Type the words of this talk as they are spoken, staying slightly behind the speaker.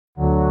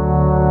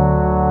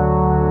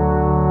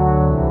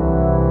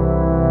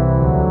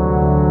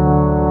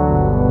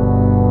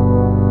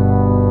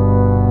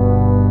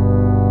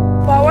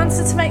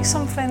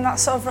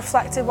sort of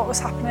reflected what was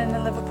happening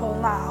in Liverpool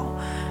now.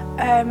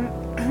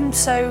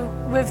 So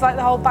with like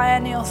the whole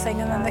biennial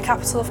thing and then the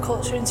Capital of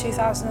Culture in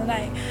 2008,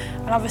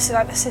 and obviously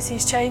like the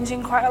city's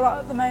changing quite a lot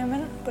at the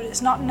moment, but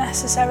it's not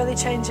necessarily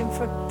changing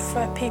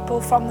for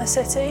people from the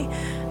city.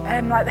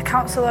 Like the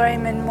council are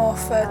aiming more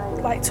for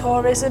like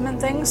tourism and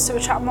things to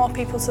attract more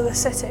people to the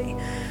city,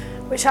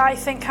 which I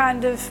think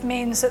kind of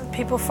means that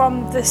people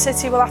from the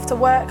city will have to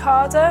work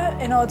harder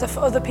in order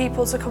for other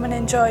people to come and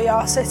enjoy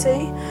our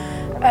city.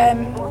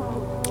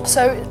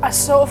 So I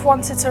sort of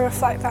wanted to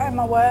reflect that in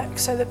my work.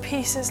 So the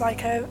piece is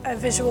like a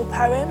visual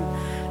poem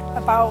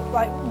about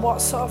like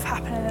what's sort of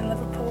happening in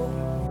Liverpool.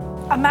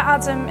 I met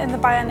Adam in the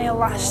biennial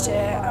last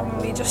year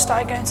and we just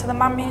started going to the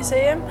Man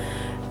Museum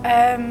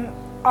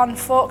on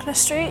Faulkner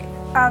Street,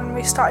 and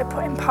we started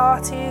putting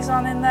parties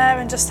on in there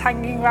and just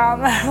hanging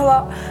around there a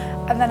lot.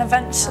 And then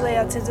eventually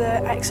I did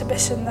an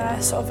exhibition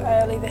there sort of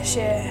early this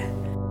year.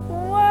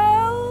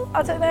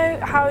 I don't know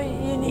how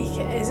unique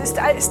it is.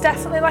 It's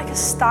definitely like a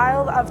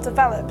style that I've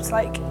developed.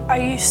 Like I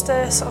used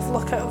to sort of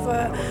look at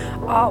other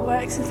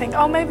artworks and think,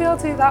 oh, maybe I'll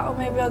do that or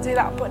maybe I'll do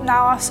that. But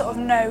now I sort of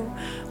know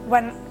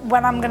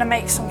when I'm going to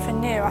make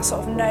something new, I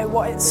sort of know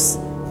what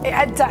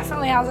it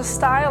definitely has a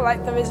style.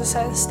 Like there is a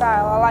certain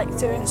style. I like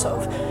doing sort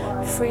of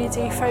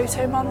 3D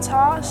photo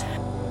montage.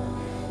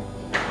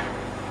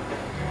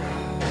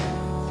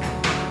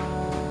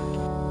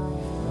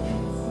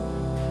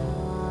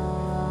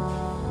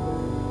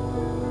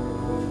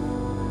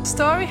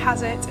 Story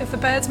has it, if the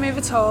birds move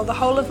at all, the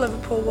whole of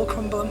Liverpool will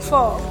crumble and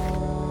fall.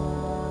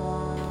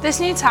 This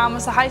new town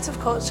was the height of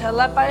culture,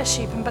 led by a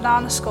sheep and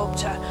banana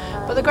sculpture,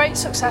 but the great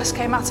success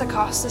came at a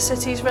cost. The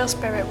city's real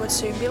spirit would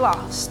soon be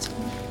lost.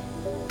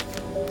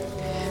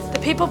 The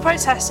people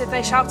protested,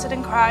 they shouted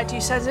and cried,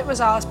 you said it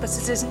was ours, but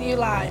it isn't, you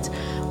lied,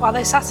 while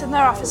they sat in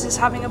their offices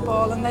having a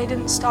ball and they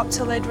didn't stop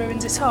till they'd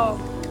ruined it all.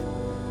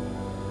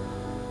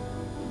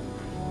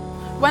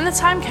 When the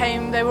time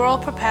came, they were all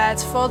prepared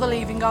for the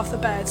leaving of the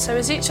birds, so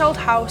as each old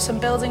house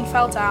and building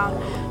fell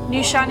down,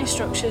 new shiny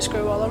structures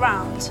grew all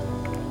around.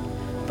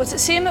 But it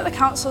seemed that the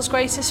council's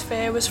greatest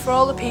fear was for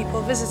all the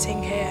people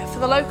visiting here. For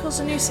the locals,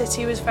 the new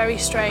city was very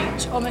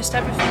strange. Almost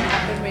everything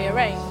had been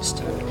rearranged.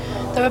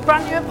 There were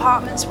brand new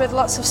apartments with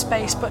lots of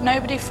space, but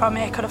nobody from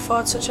here could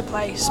afford such a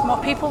place.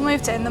 More people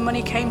moved in, the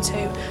money came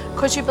too.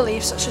 Could you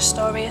believe such a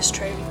story is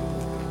true?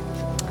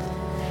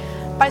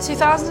 By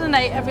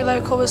 2008, every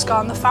local was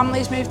gone, the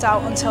families moved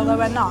out until there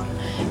were none.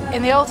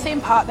 In the old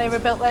theme park, they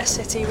rebuilt their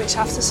city, which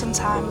after some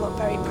time looked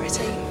very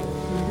pretty.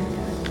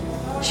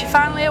 She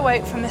finally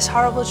awoke from this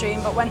horrible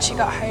dream, but when she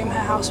got home, her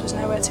house was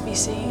nowhere to be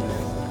seen.